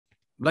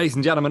Ladies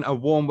and gentlemen, a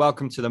warm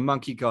welcome to the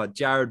Monkey God,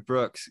 Jared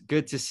Brooks.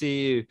 Good to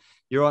see you.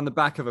 You're on the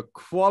back of a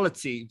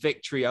quality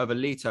victory over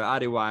Lito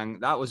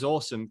Adiwang. That was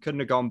awesome. Couldn't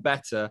have gone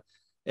better.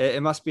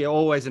 It must be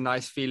always a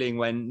nice feeling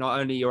when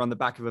not only you're on the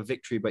back of a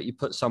victory, but you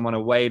put someone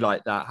away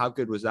like that. How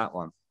good was that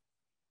one?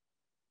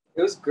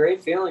 It was a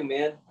great feeling,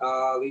 man.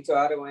 Lito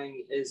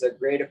Adiwang is a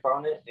great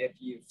opponent. If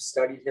you've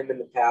studied him in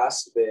the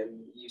past,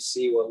 then you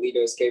see what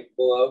Lito is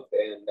capable of.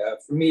 And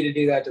for me to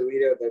do that to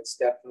Lito, that's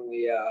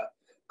definitely a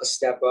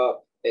step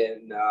up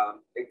in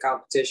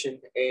competition.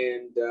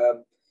 And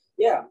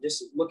yeah, I'm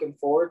just looking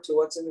forward to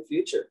what's in the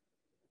future.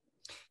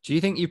 Do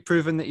you think you've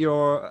proven that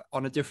you're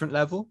on a different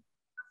level?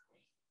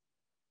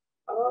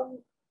 Um,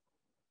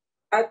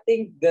 I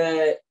think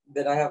that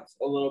I have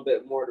a little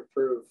bit more to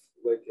prove,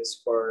 like as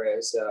far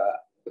as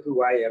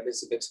who I am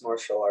as a mixed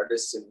martial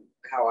artist and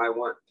how I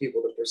want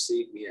people to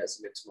perceive me as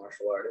a mixed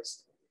martial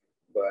artist.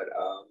 But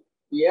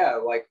yeah,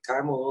 like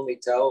time will only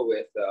tell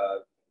with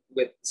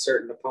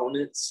certain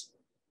opponents.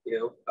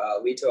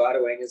 Lito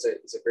Adiwang is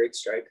a great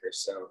striker,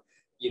 so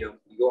you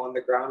go on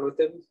the ground with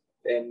him,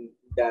 and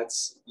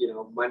that's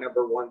my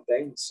number one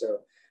thing. So,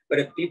 but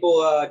if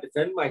people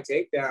defend my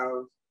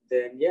takedown,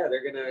 then yeah,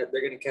 they're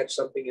gonna catch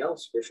something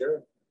else for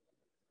sure.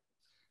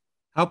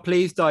 How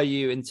pleased are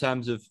you in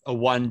terms of a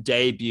one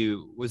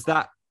debut? Was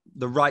that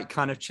the right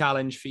kind of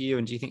challenge for you?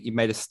 And do you think you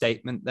made a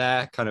statement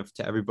there kind of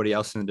to everybody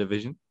else in the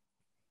division?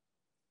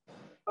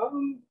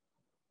 Um,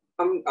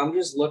 I'm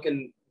just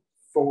looking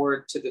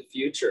forward to the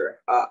future.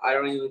 I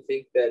don't even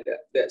think that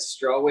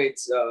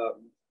strawweight's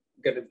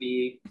going to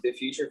be the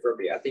future for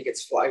me. I think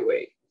it's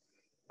flyweight.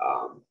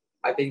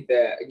 I think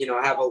that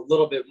I have a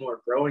little bit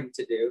more growing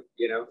to do.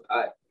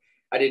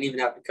 I didn't even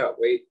have to cut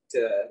weight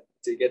to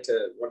get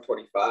to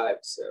 125.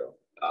 So,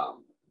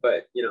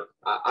 but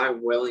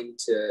I'm willing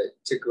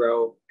to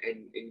grow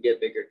and get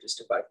bigger just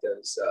to fight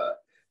those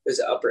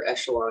upper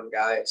echelon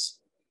guys,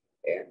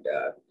 and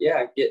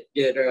yeah, get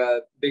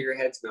bigger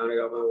heads mounted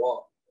on my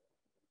wall.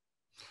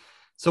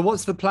 So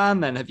what's the plan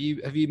then? Have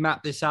you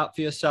mapped this out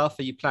for yourself?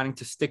 Are you planning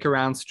to stick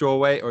around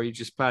strawweight, or are you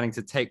just planning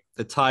to take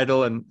the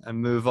title and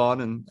move on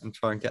and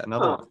try and get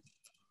another one?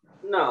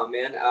 No,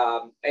 man.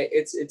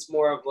 It's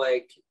more of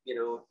like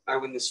I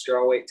win the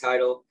strawweight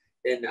title,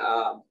 and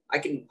I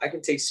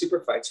can take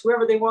super fights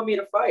whoever they want me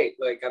to fight.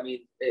 Like I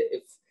mean,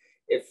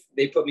 if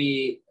they put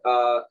me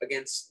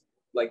against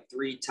like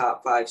three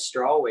top five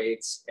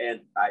strawweights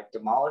and I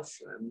demolish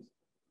them,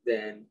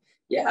 then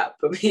yeah,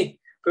 put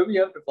me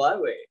up to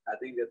flyweight. I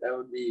think that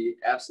would be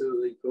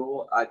absolutely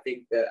cool. I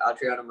think that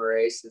Adriano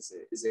Moraes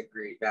is a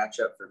great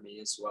matchup for me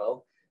as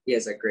well. He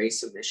has a great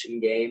submission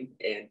game,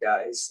 and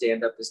his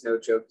stand up is no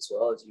joke as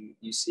well, as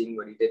you seen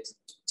what he did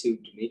to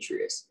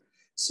Demetrious.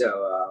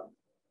 So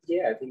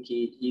yeah, I think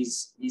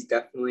he's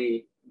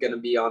definitely going to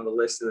be on the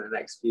list in the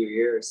next few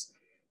years.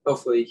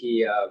 Hopefully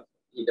he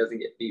doesn't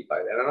get beat by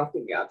that. I don't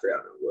think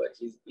Adriano would.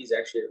 He's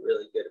actually a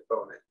really good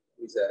opponent.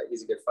 He's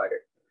a good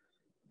fighter.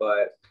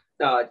 But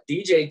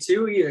DJ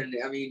too, even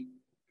I mean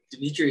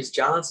Demetrious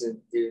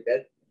Johnson, dude,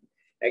 that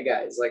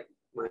guy is like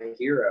my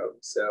hero.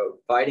 So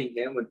fighting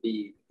him it'd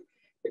be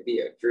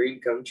a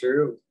dream come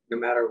true, no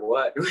matter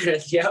what, no matter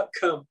the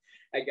outcome.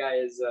 That guy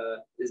is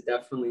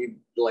definitely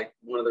like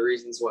one of the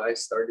reasons why I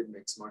started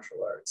mixed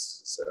martial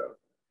arts. So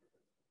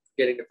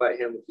getting to fight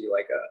him would be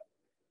like a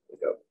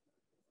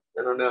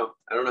I don't know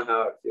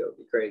how it feel. It'd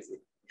be crazy.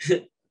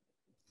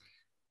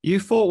 You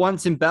fought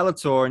once in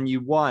Bellator and you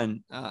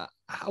won.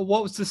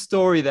 What was the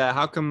story there?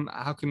 How come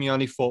you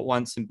only fought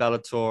once in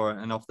Bellator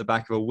and off the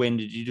back of a win?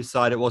 Did you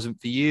decide it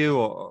wasn't for you,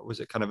 or was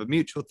it kind of a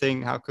mutual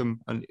thing? How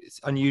come it's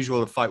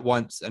unusual to fight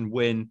once and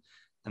win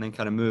and then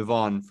kind of move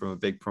on from a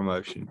big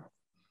promotion?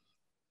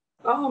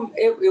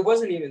 It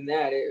wasn't even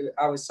that.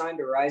 I was signed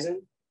to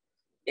Ryzen,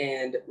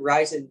 and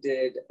Ryzen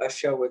did a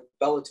show with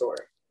Bellator,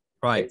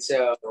 Right. and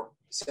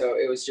so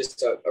it was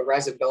just a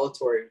Ryzen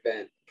Bellator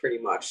event, pretty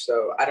much.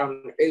 So I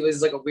don't. It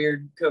was like a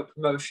weird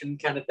co-promotion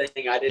kind of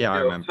thing. I didn't Yeah, I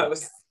know remember.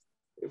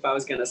 if I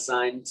was gonna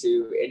sign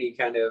to any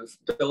kind of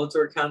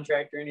Bellator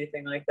contract or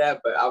anything like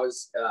that. But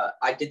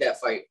I did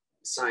that fight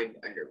signed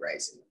under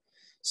Ryzen.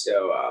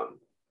 So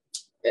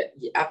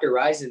after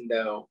Ryzen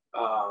though,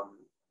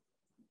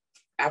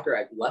 after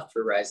I left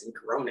for Ryzen,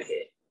 Corona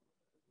hit,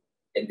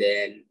 and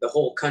then the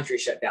whole country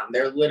shut down.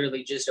 They're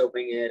literally just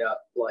opening it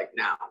up like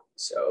now.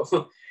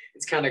 So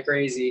it's kind of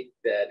crazy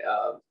that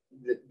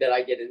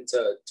I get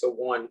into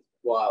one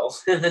while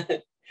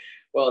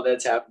while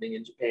that's happening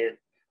in Japan.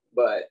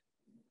 But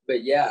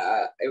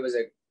yeah, it was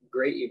a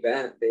great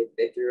event.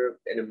 They threw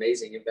an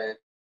amazing event.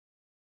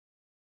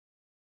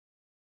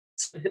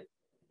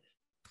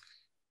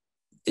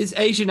 Is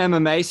Asian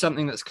MMA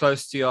something that's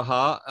close to your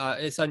heart?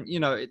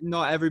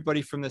 Not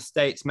everybody from the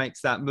States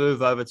makes that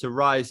move over to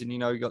Rise. And, you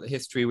got the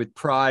history with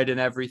Pride and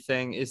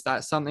everything. Is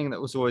that something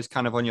that was always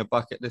kind of on your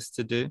bucket list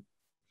to do?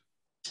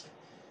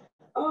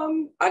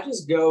 I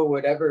just go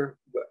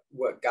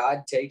what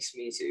God takes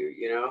me to.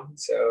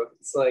 So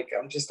it's like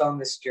I'm just on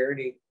this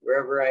journey.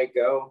 Wherever I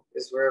go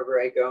is wherever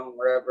I go, and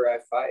wherever I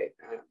fight.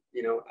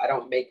 I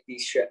don't make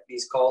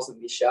these calls and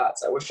these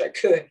shots. I wish I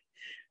could,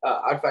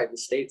 I'd fight in the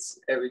States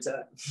every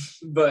time.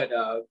 But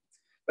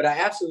I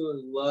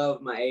absolutely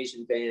love my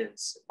Asian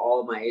fans.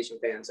 All of my Asian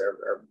fans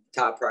are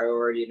top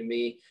priority to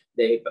me.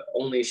 They've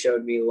only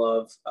showed me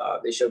love.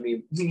 They showed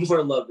me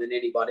more love than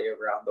anybody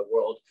around the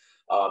world.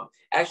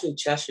 Actually,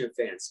 Chechen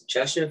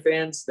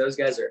fans, those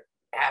guys are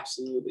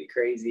absolutely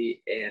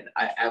crazy, and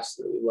I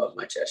absolutely love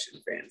my Chechen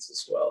fans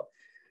as well.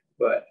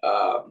 But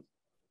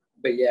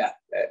yeah,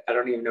 I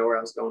don't even know where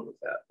I was going with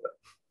that. But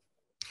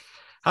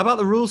how about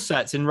the rule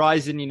sets in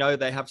Ryzen? You know,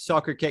 they have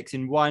soccer kicks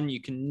in one. You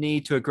can knee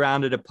to a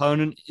grounded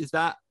opponent. Is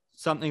that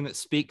something that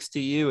speaks to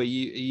you? Are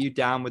you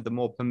down with the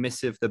more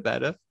permissive, the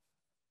better?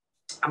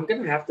 I'm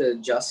gonna have to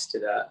adjust to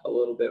that a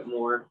little bit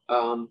more.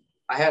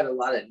 I had a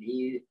lot of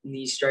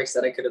knee strikes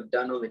that I could have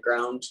done on the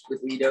ground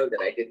with Lito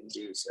that I didn't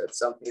do. So it's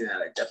something that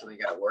I definitely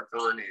got to work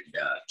on.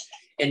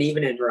 And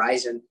even in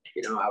Ryzen,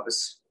 you know, I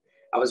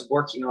was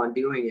working on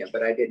doing it,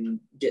 but I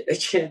didn't get a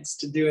chance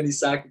to do any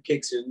soccer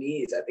kicks or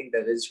knees. I think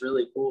that it's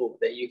really cool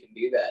that you can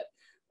do that.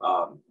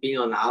 Being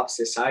on the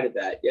opposite side of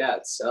that, yeah,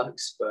 it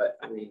sucks, but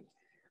I mean,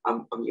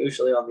 I'm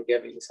usually on the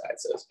giving side,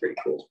 so it's pretty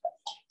cool.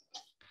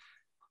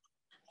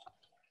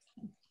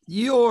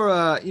 Your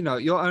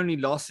only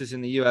losses in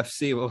the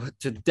UFC were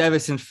to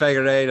Davison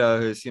Figueiredo,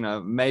 who's, you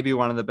know, maybe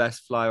one of the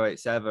best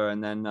flyweights ever.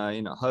 And then,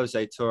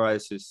 Jose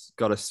Torres, who's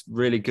got a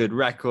really good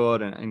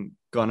record and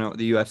gone out with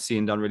the UFC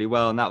and done really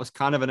well. And that was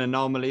kind of an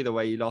anomaly, the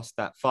way you lost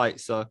that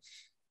fight. So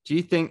do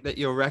you think that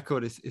your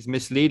record is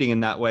misleading in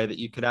that way, that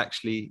you could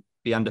actually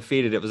be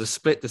undefeated? It was a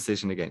split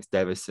decision against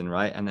Davison,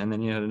 right? And then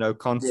you had a no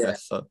contest. Yeah.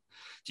 So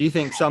do you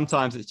think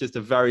sometimes it's just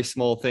a very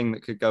small thing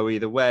that could go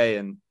either way?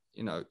 And,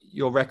 you know,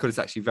 your record is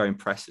actually very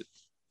impressive.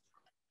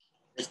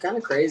 It's kind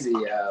of crazy.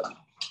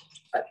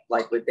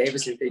 Like with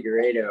Davison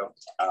Figueiredo,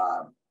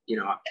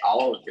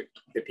 all of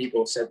the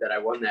people said that I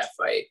won that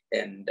fight.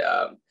 And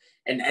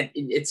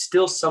it's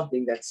still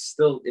something that's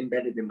still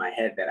embedded in my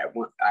head that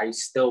I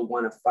still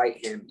want to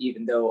fight him,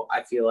 even though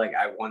I feel like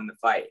I won the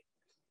fight,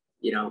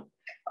 you know,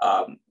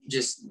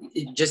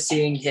 just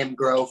seeing him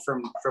grow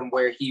from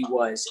where he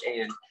was.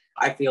 And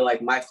I feel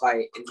like my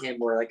fight and him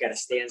were like at a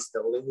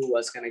standstill. Who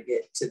was going to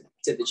get to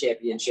the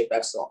championship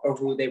echelon, or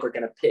who they were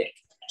going to pick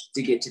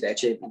to get to that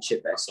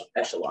championship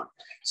echelon.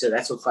 So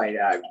that's what fight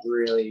I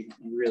really,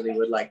 really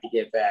would like to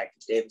get back.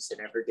 If Davison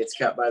ever gets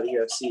cut by the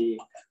UFC,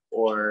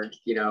 or,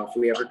 you know, if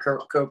we ever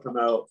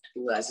co-promote,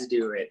 let's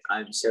do it.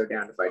 I'm so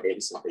down to fight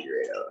Davison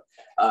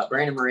Figueiredo.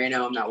 Brandon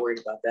Moreno, I'm not worried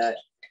about that.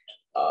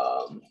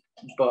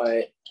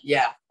 But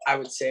yeah, I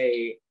would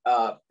say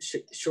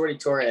Shorty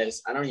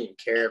Torres, I don't even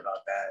care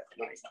about that.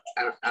 Like,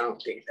 I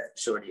don't think that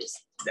Shorty is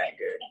that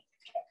good.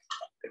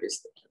 I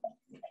just,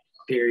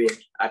 period.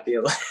 I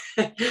feel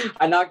like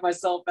I knocked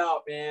myself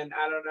out, man.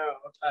 I don't know.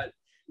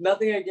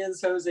 Nothing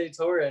against Jose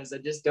Torres. I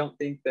just don't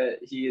think that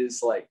he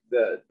is like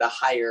the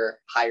higher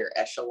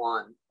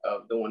echelon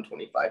of the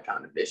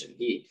 125-pound division.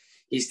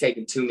 He's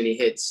taken too many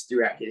hits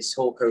throughout his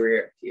whole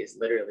career. He has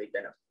literally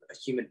been a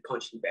human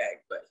punching bag,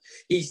 but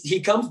he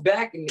comes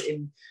back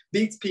and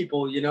beats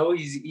people. You know,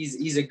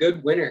 he's a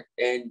good winner,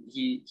 and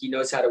he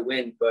knows how to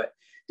win. But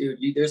dude,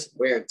 there's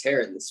wear and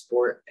tear in the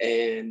sport,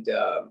 and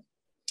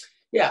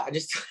yeah, I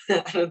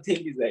don't think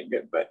he's that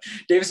good. But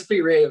Davison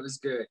Figueiredo is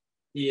good.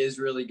 He is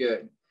really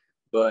good,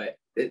 but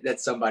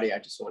that's somebody I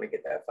just want to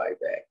get that fight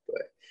back.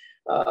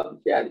 But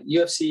yeah,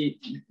 UFC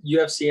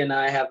and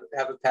I have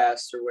a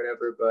past or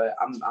whatever, but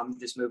I'm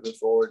just moving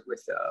forward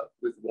with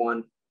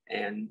one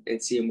and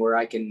seeing where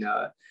I can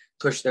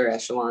push their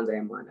echelons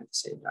and mine at the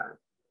same time.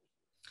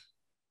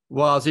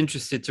 Well, I was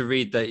interested to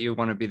read that you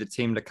want to be the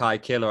Team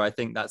Lakay Killer. I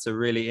think that's a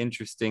really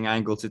interesting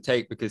angle to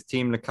take, because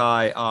Team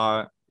Lakay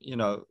are, you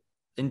know,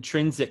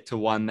 intrinsic to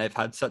one. They've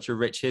had such a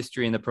rich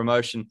history in the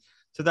promotion.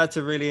 So that's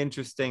a really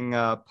interesting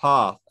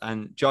path.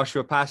 And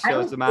Joshua Pacio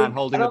is the man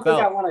holding the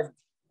belt.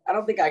 I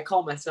don't think I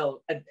call myself,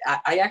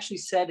 I actually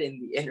said in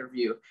the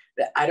interview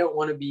that I don't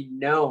want to be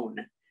known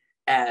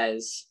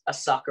as a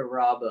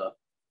Sakuraba,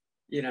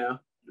 you know,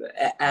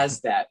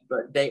 as that,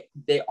 but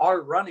they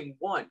are running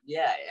one.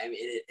 Yeah. I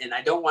mean, and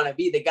I don't want to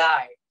be the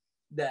guy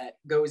that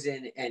goes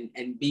in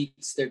and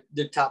beats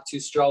their top two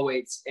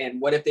strawweights.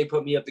 And what if they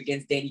put me up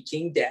against Danny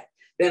King Death?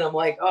 Then I'm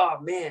like, oh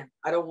man,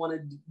 I don't want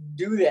to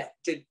do that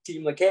to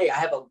Team Lakay. I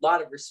have a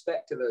lot of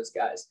respect to those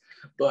guys,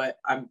 but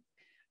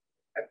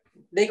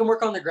they can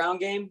work on the ground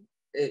game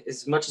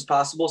as much as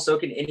possible. So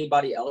can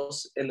anybody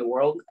else in the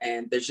world.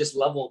 And there's just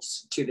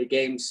levels to the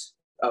games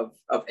of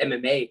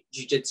MMA,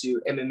 jiu-jitsu,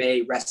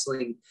 MMA,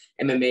 wrestling,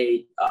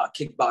 MMA,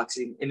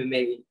 kickboxing,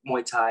 MMA,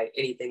 Muay Thai,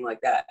 anything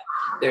like that.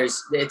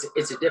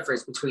 It's a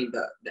difference between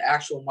the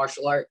actual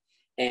martial art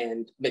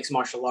and mixed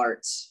martial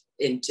arts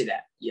into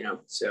that, you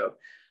know? So,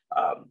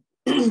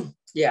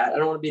 yeah, I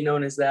don't want to be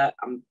known as that.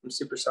 I'm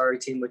super sorry,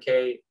 Team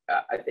Lakay.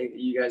 I think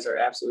that you guys are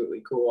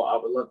absolutely cool. I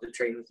would love to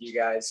train with you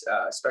guys,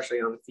 especially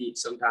on the feet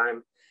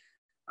sometime.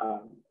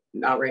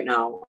 Not right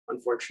now,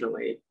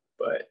 unfortunately,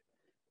 but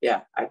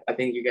yeah, I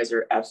think you guys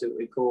are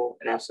absolutely cool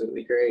and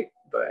absolutely great.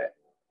 But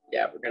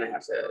yeah, we're going to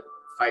have to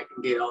fight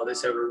and get all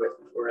this over with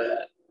before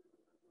that.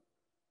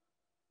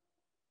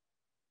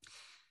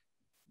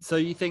 So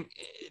you think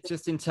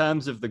just in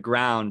terms of the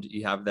ground,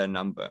 you have their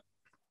number?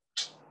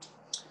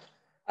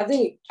 I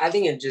think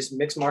in just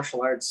mixed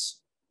martial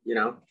arts, you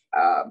know,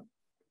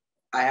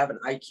 I have an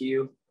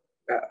IQ,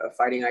 a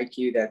fighting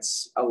IQ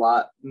that's a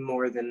lot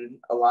more than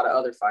a lot of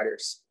other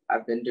fighters.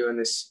 I've been doing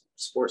this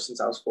sport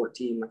since I was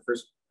 14. My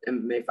first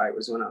MMA fight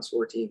was when I was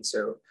 14.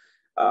 So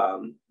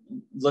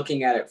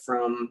looking at it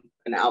from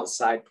an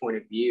outside point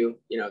of view,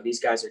 you know, these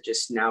guys are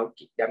just now,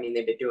 I mean,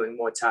 they've been doing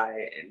Muay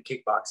Thai and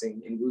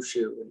kickboxing and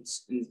wushu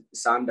and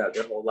sanda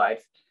their whole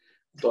life,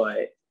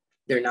 but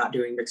they're not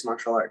doing mixed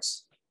martial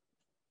arts.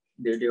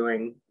 They're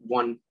doing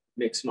one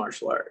mixed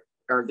martial art,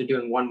 or they're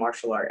doing one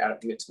martial art out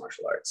of mixed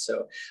martial arts.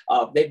 So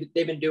they've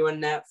been doing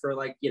that for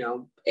like, you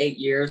know, 8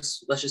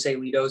 years. Let's just say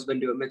Lito's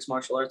been doing mixed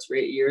martial arts for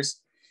 8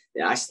 years.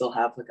 And I still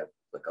have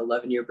like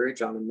 11-year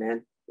bridge on him,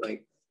 man.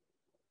 Like,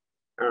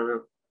 I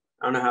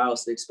don't know how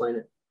else to explain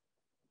it.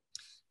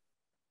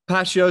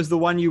 Pacio's the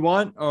one you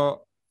want,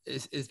 or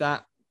is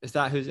that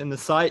who's in the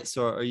sights,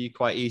 or are you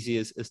quite easy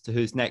as to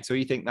who's next? Or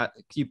you think that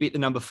you beat the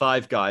number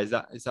 5 guy? Is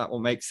that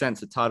what makes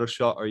sense, a title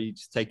shot, or are you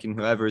just taking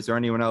whoever? Is there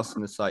anyone else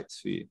in the sights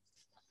for you?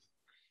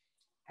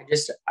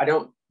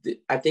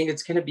 I think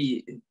it's going to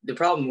be, the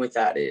problem with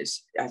that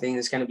is I think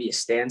it's going to be a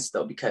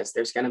standstill, because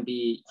there's going to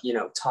be, you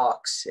know,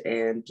 talks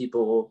and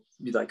people will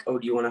be like, oh,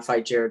 do you want to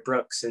fight Jared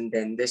Brooks? And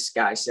then this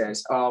guy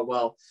says, oh,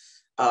 well,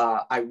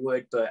 I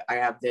would, but I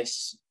have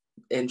this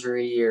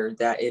injury or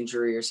that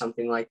injury or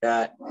something like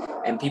that.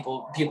 And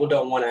people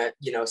don't want to,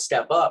 you know,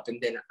 step up. And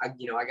then, I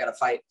got to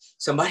fight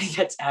somebody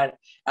that's out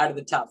of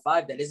the top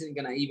 5 that isn't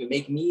going to even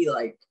make me,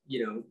 like,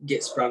 you know,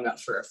 get sprung up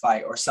for a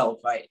fight or sell a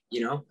fight,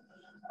 you know?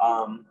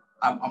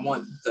 I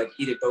want like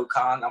either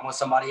Bokong. I want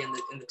somebody in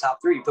the top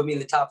 3. Put me in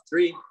the top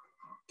 3.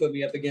 Put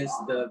me up against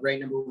the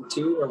ranked number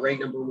 2 or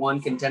ranked number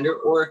 1 contender,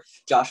 or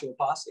Joshua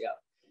Pacio.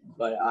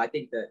 But I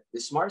think that the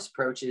smartest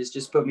approach is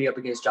just put me up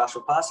against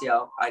Joshua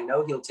Pacio. I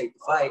know he'll take the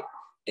fight,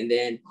 and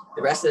then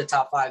the rest of the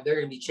top 5, they're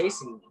going to be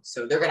chasing me,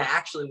 so they're going to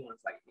actually want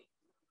to fight me.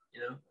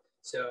 You know.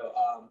 So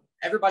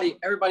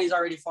everybody's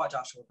already fought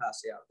Joshua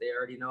Pacio. They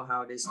already know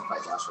how it is to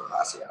fight Joshua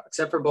Pacio,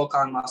 except for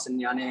Bokong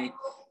Masinyane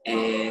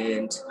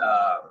and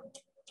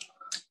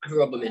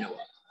Minowa.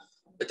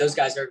 But those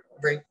guys are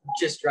ranked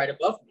just right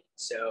above me.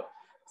 So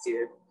it's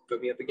either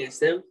put me up against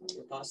them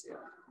or Pacio.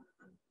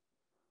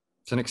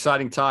 It's an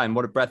exciting time.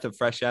 What a breath of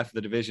fresh air for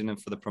the division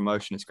and for the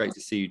promotion. It's great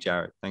to see you,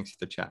 Jared. Thanks for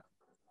the chat.